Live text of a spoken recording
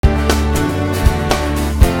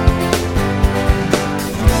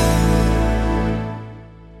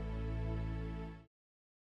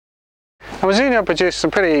Mizuno have produced some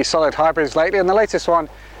pretty solid hybrids lately, and the latest one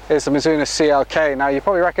is the Mizuno CLK. Now you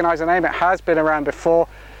probably recognise the name, it has been around before,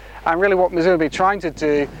 and really what Mizuno have been trying to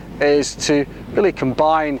do is to really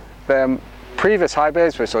combine their previous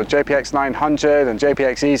hybrids with sort of JPX 900 and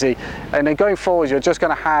JPX Easy, and then going forward you're just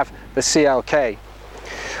going to have the CLK.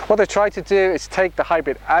 What they've tried to do is take the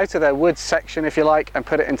hybrid out of their wood section, if you like, and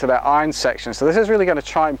put it into their iron section. So this is really going to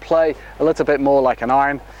try and play a little bit more like an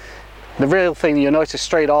iron. The real thing you'll notice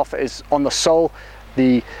straight off is on the sole,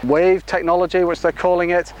 the wave technology, which they're calling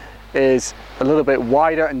it, is a little bit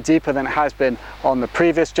wider and deeper than it has been on the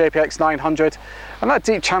previous JPX 900. And that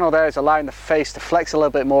deep channel there is allowing the face to flex a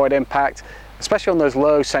little bit more at impact, especially on those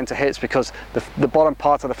low center hits, because the bottom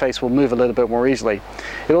part of the face will move a little bit more easily.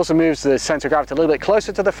 It also moves the center of gravity a little bit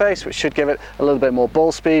closer to the face, which should give it a little bit more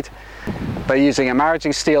ball speed. They're using a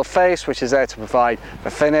maraging steel face, which is there to provide the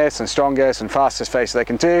thinnest and strongest and fastest face they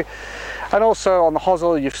can do. And also on the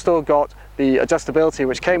hosel, you've still got the adjustability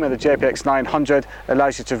which came with the JPX 900,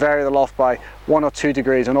 allows you to vary the loft by 1 or 2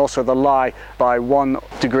 degrees, and also the lie by 1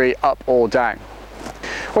 degree up or down.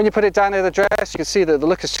 When you put it down in the dress, you can see that the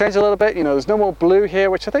look has changed a little bit. You know, there's no more blue here,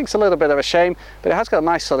 which I think is a little bit of a shame, but it has got a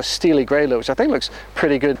nice sort of steely grey look, which I think looks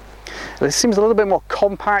pretty good. It seems a little bit more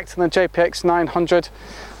compact than the JPX 900,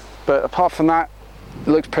 but apart from that, it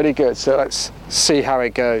looks pretty good. So let's see how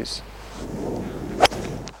it goes.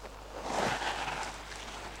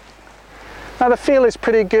 Now the feel is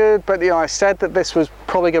pretty good, but I said that this was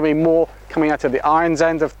probably going to be more coming out of the irons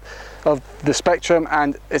end of the spectrum,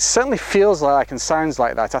 and it certainly feels like and sounds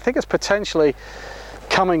like that. I think it's potentially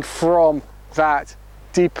coming from that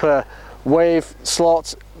deeper wave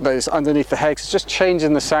slot that is underneath the head. It's just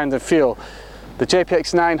changing the sound and feel. The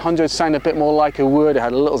JPX 900 sounded a bit more like a wood, it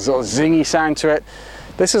had a little sort of zingy sound to it.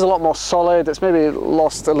 This is a lot more solid, it's maybe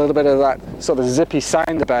lost a little bit of that sort of zippy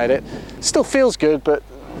sound about it. Still feels good, but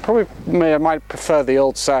probably I might prefer the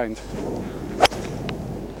old sound.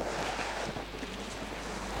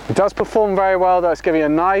 It does perform very well though, it's giving a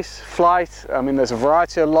nice flight. I mean, there's a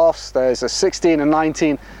variety of lofts, there's a 16, a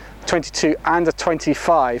 19, 22 and a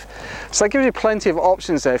 25. So that gives you plenty of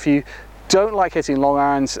options there. If you don't like hitting long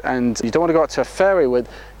irons and you don't want to go out to a fairway wood,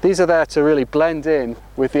 these are there to really blend in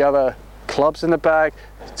with the other clubs in the bag,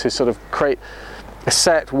 to sort of create a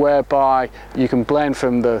set whereby you can blend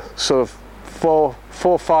from the sort of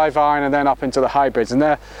 4-5 iron and then up into the hybrids. And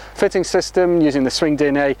their fitting system using the Swing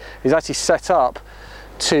DNA is actually set up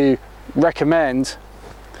to recommend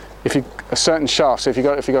a certain shaft. So if you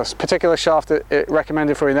got a particular shaft that it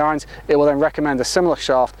recommended for the irons, it will then recommend a similar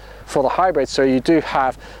shaft for the hybrid, so you do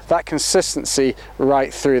have that consistency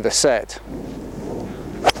right through the set.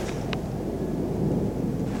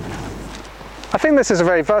 I think this is a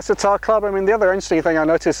very versatile club. I mean, the other interesting thing I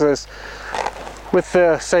noticed is with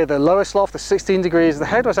the lowest loft, the 16 degrees, the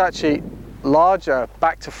head was actually larger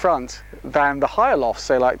back to front than the higher loft,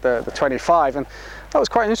 say like the 25, and that was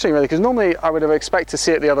quite interesting really, because normally I would have expected to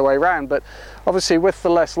see it the other way around, but obviously with the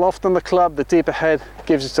less loft on the club, the deeper head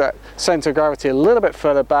gives us that centre of gravity a little bit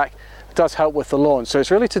further back. It does help with the launch, so it's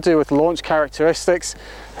really to do with launch characteristics.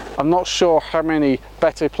 I'm not sure how many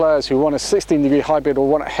better players who want a 16 degree hybrid or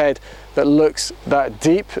want a head that looks that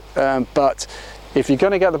deep, but if you're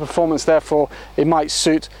going to get the performance, therefore it might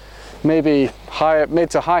suit maybe mid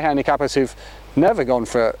to high handicappers who've never gone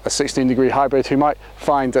for a 16 degree hybrid, who might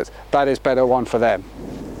find that that is better one for them.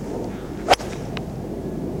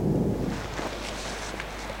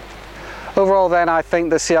 Overall then, I think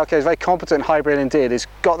the CLK is a very competent hybrid indeed. It's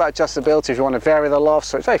got that adjustability if you want to vary the loft,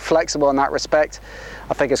 so it's very flexible in that respect.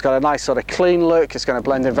 I think it's got a nice sort of clean look, it's going to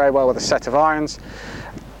blend in very well with a set of irons.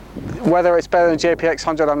 Whether it's better than JPX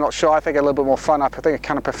 100, I'm not sure. I think a little bit more fun. I think I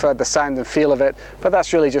kind of preferred the sound and feel of it, but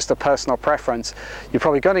that's really just a personal preference. You're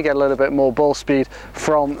probably going to get a little bit more ball speed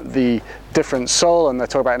from the different sole, and they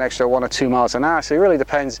talk about an extra 1 or 2 miles an hour, so it really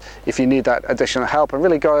depends if you need that additional help, and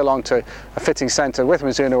really go along to a fitting centre with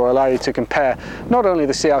Mizuno will allow you to compare not only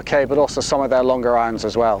the CLK but also some of their longer irons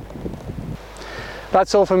as well.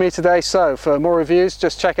 That's all for me today, so for more reviews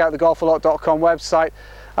just check out the golfalot.com website.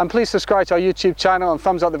 And please subscribe to our YouTube channel and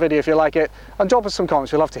thumbs up the video if you like it, and drop us some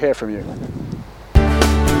comments, we'd love to hear from you.